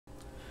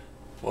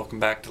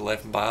Welcome back to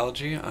Life and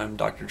Biology. I'm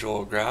Dr.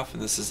 Joel Graff,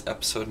 and this is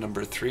episode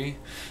number 3.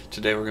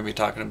 Today we're going to be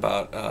talking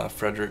about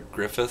Frederick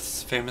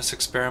Griffith's famous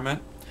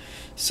experiment.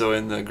 So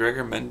in the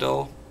Gregor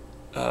Mendel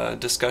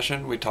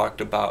discussion, we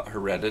talked about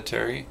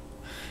heredity,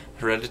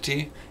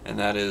 and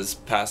that is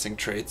passing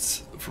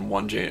traits from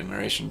one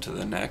generation to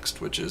the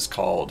next, which is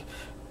called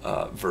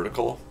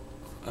vertical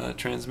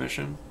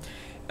transmission.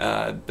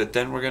 But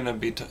then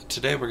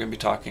today we're going to be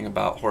talking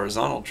about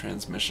horizontal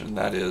transmission,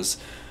 that is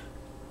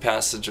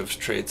passage of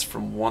traits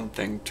from one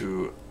thing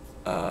to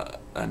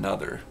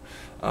another.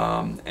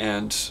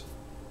 And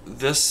in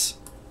this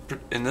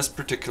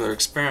particular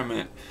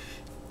experiment,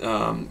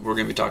 we're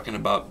going to be talking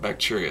about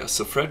bacteria.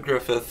 So Fred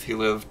Griffith, he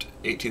lived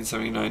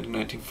 1879 to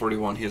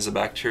 1941. He is a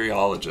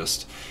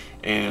bacteriologist,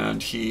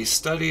 and he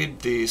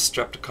studied the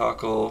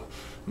streptococcal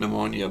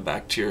pneumonia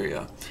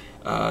bacteria.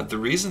 The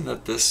reason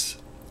that this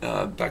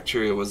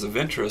bacteria was of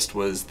interest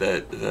was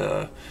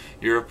that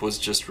Europe was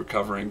just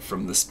recovering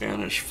from the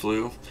Spanish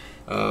flu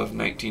of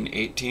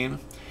 1918,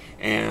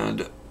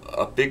 and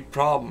a big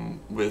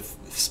problem with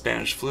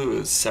Spanish flu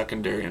is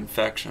secondary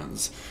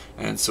infections,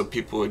 and so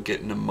people would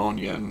get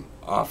pneumonia, and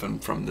often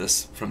from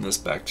this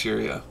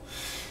bacteria.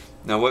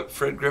 Now, what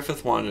Fred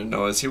Griffith wanted to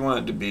know is he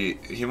wanted to be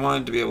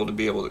able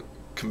to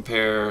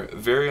compare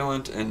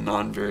virulent and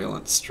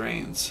non-virulent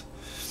strains,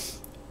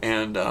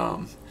 and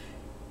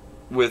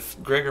with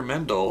Gregor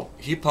Mendel,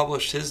 he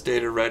published his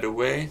data right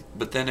away,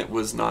 but then it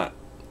was not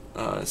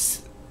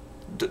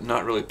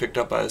really picked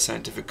up by the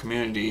scientific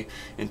community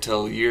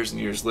until years and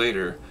years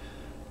later.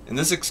 In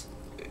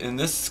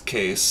this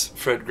case,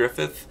 Fred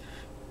Griffith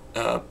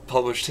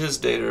published his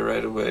data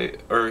right away,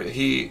 or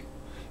he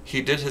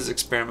did his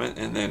experiment,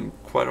 and then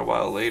quite a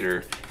while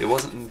later, it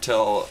wasn't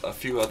until a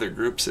few other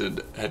groups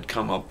had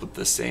come up with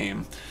the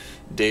same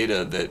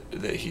data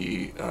that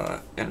he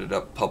ended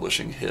up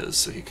publishing his,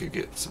 so he could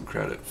get some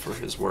credit for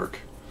his work.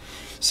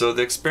 So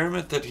the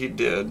experiment that he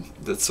did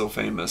that's so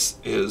famous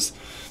is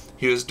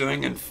he was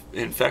doing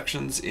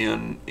infections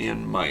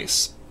in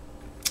mice,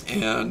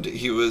 and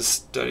he was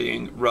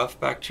studying rough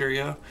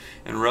bacteria,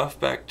 and rough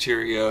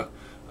bacteria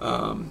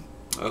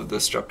of the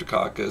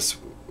streptococcus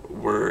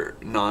were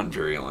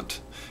non-virulent.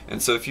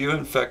 And so if you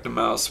infect a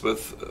mouse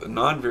with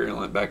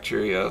non-virulent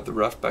bacteria, the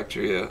rough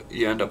bacteria,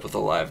 you end up with a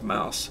live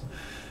mouse.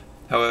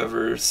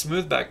 However,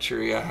 smooth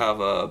bacteria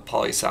have a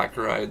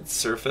polysaccharide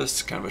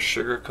surface, kind of a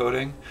sugar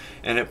coating,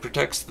 and it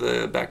protects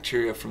the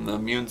bacteria from the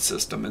immune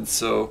system, and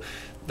so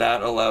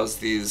that allows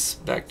these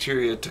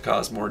bacteria to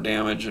cause more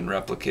damage and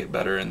replicate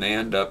better, and they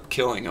end up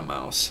killing a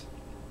mouse.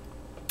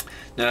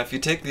 Now, if you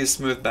take these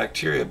smooth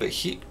bacteria but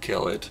heat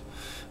kill it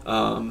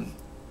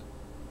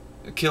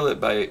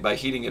by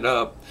heating it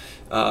up,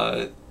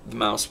 the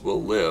mouse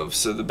will live.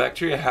 So the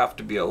bacteria have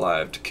to be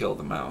alive to kill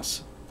the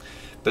mouse.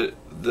 But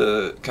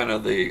the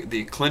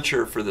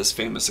clincher for this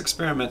famous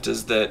experiment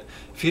is that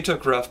if he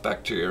took rough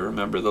bacteria,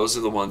 remember those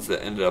are the ones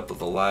that ended up with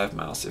a live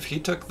mouse, if he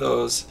took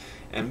those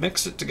and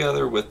mixed it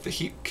together with the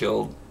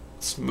heat-killed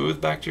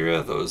smooth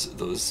bacteria,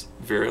 those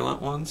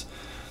virulent ones,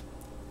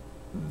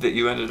 that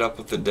you ended up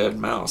with a dead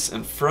mouse.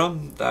 And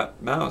from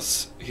that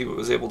mouse, he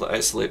was able to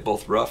isolate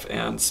both rough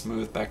and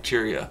smooth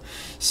bacteria.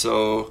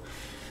 So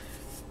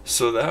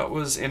that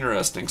was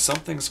interesting.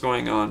 Something's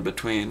going on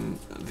between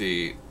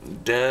the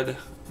dead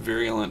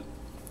virulent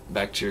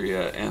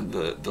bacteria and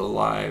the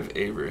live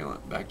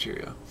avirulent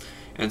bacteria.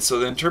 And so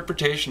the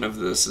interpretation of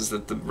this is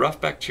that the rough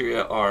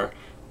bacteria are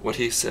what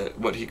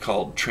he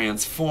called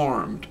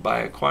transformed by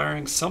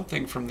acquiring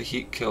something from the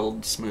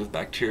heat-killed smooth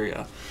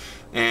bacteria.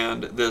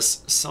 And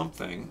this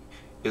something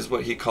is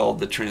what he called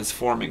the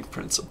transforming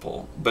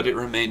principle, but it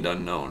remained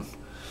unknown.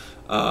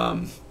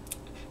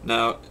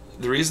 Now,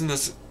 the reason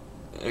this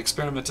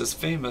experiment is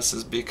famous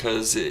is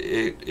because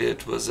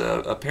it was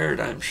a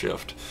paradigm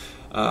shift.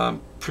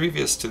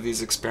 Previous to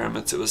these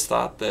experiments, it was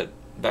thought that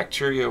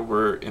bacteria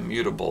were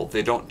immutable.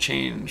 They don't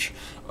change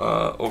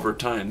over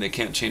time. They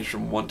can't change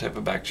from one type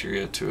of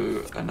bacteria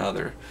to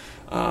another.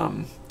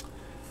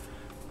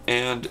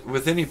 And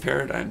with any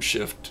paradigm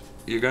shift,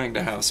 you're going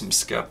to have some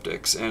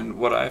skeptics. And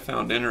what I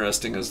found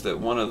interesting is that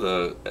one of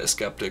the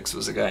skeptics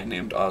was a guy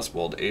named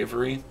Oswald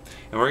Avery,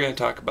 and we're going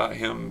to talk about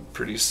him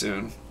pretty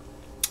soon.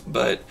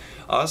 But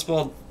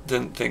Oswald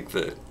didn't think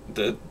that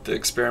the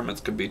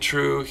experiments could be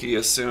true. He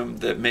assumed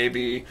that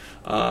maybe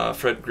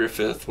Fred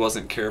Griffith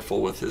wasn't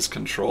careful with his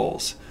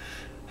controls.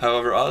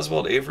 However,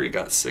 Oswald Avery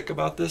got sick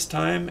about this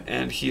time,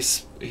 and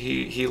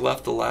he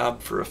left the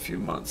lab for a few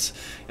months.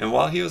 And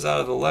while he was out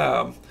of the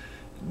lab,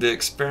 the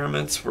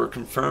experiments were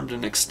confirmed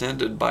and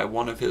extended by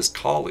one of his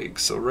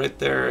colleagues. So right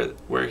there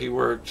where he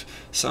worked,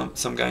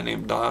 some guy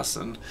named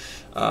Dawson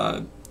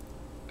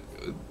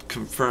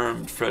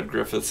confirmed Fred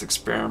Griffith's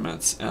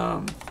experiments.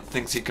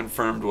 Things he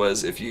confirmed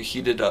was if you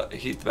heat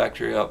the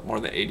bacteria up more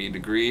than 80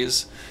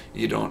 degrees,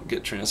 you don't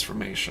get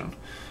transformation.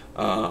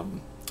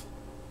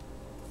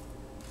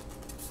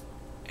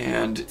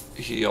 And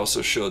he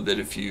also showed that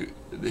if you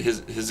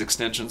his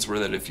extensions were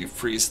that if you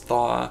freeze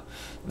thaw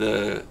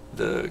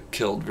the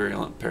killed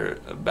virulent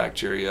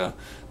bacteria,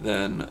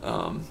 then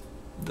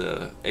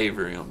the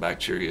avirium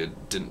bacteria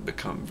didn't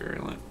become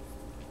virulent.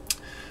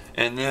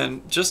 And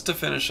then, just to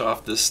finish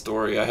off this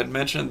story, I had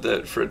mentioned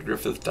that Fred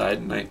Griffith died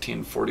in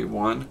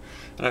 1941,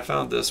 and I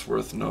found this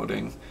worth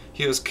noting.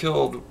 He was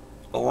killed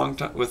a long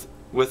time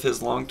with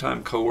his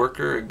longtime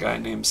co-worker, a guy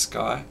named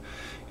Sky,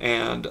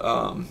 and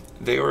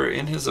they were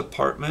in his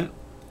apartment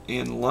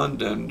in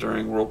London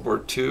during World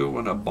War II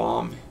when a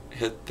bomb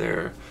hit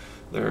their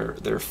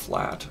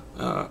flat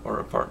or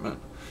apartment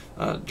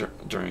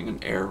during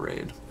an air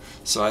raid.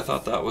 So I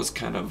thought that was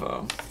kind of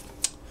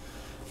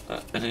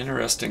an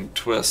interesting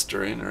twist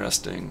or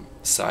interesting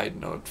side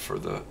note for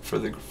the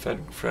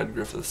Fred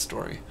Griffith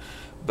story.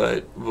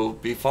 But we'll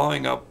be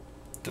following up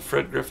the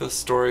Fred Griffith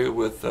story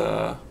with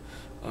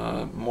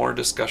more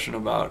discussion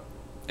about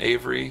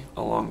Avery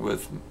along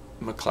with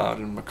McLeod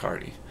and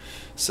McCarty.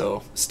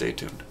 So stay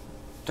tuned.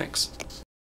 Thanks.